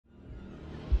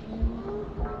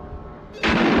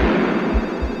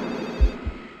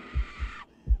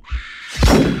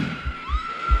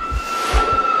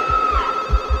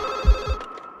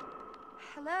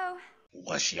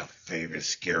a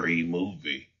scary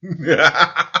movie. We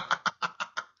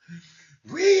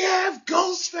have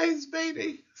Ghostface,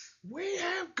 baby. We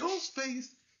have Ghostface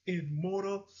in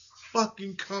Mortal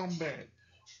fucking Kombat.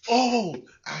 Oh,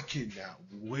 I cannot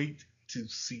wait to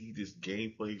see this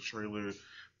gameplay trailer.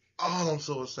 Oh, I'm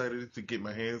so excited to get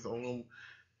my hands on them.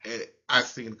 And I've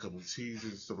seen a couple of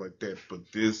teasers and stuff like that,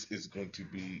 but this is going to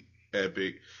be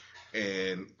epic.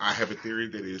 And I have a theory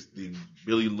that it's the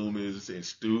Billy Loomis and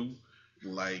Stu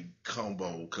like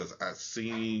combo because I've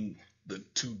seen the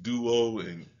two duo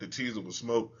and the teaser with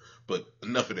Smoke. But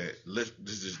enough of that. Let's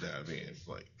just dive in.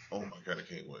 Like, oh my god, I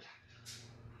can't wait.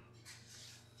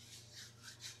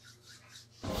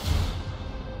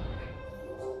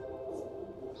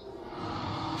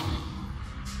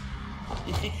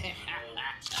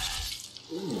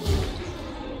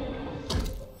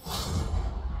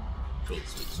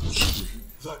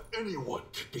 That anyone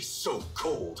could be so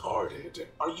cold-hearted.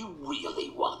 Are you really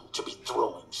one to be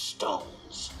throwing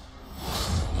stones?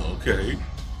 Okay,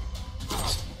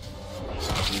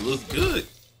 he looks good.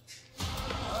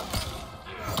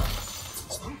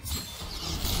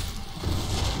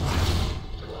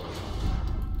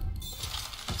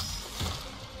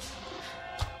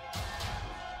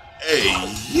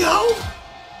 Hey, yo!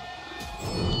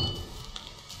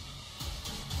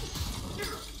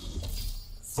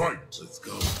 Fight! Let's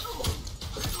go.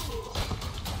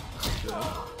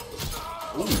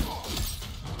 Ooh.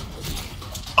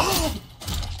 Oh!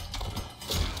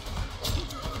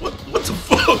 What the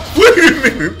fuck? Wait a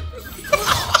minute!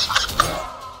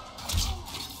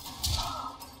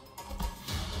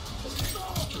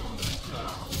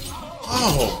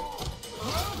 Oh!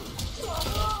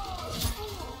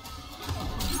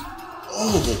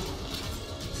 Oh!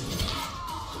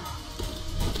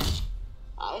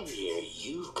 I hear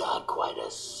you've got quite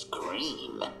a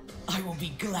scream. I will be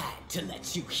glad to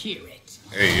let you hear it.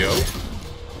 Hey, yo.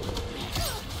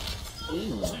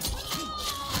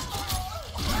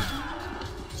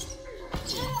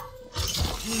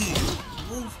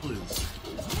 Ruthless.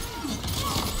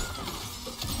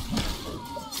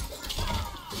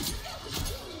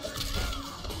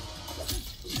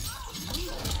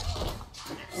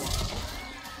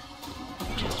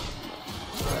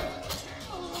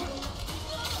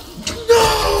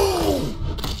 No!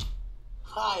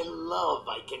 I love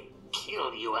I can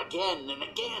kill you again and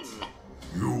again.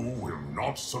 You will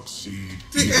not succeed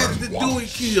They had to even do it,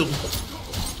 once. kill.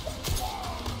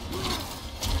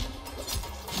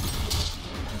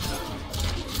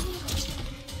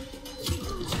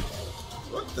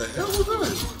 What the hell was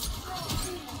that?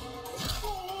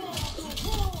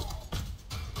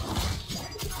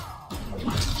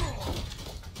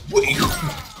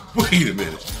 Wait a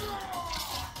minute.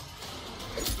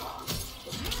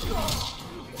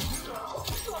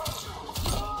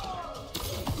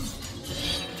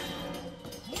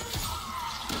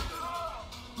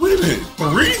 Wait a minute,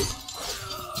 three?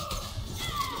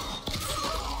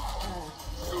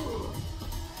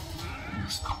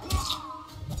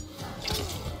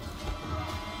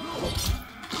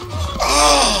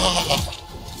 Ah!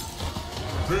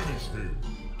 Finish him.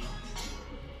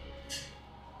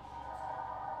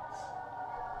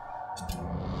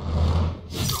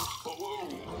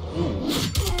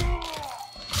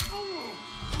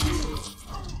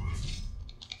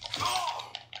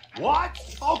 What?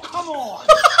 Oh, come on!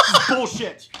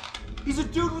 Bullshit! He's a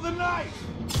dude with a knife!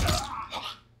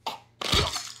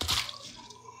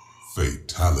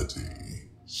 Fatality.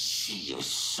 See you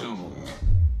soon.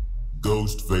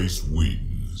 Ghostface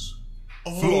wins.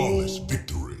 Flawless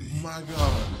victory. My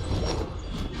god.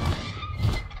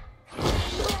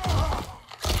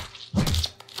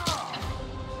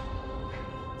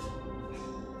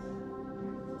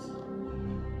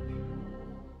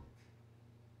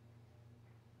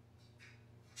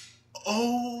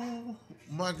 Oh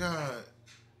my god.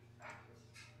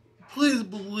 Please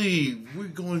believe we're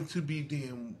going to be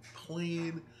damn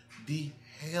playing the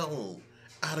hell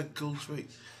out of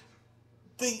Ghostface.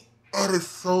 They added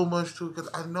so much to it because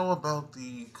I know about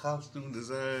the costume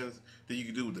designs that you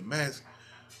can do with the mask,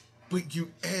 but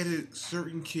you added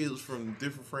certain kills from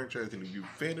different franchises, and if you're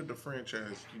a fan of the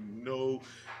franchise, you know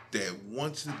that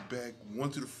one to the back,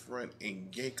 one to the front,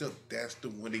 and yank up, that's the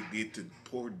one they did to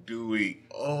poor Dewey.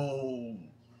 Oh,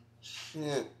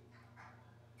 shit.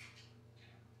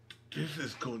 This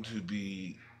is going to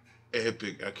be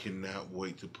epic. I cannot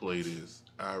wait to play this.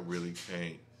 I really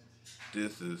can't.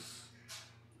 This is...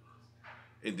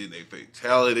 And then a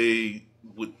fatality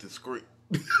with the script.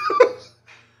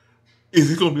 Is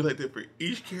it gonna be like that for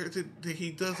each character that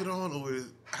he does it on, or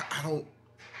is I don't?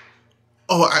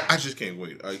 Oh, I just can't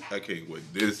wait. I can't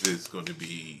wait. This is going to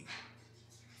be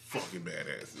fucking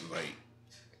badasses. Like,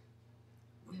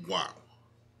 wow.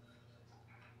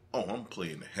 Oh, I'm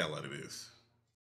playing the hell out of this.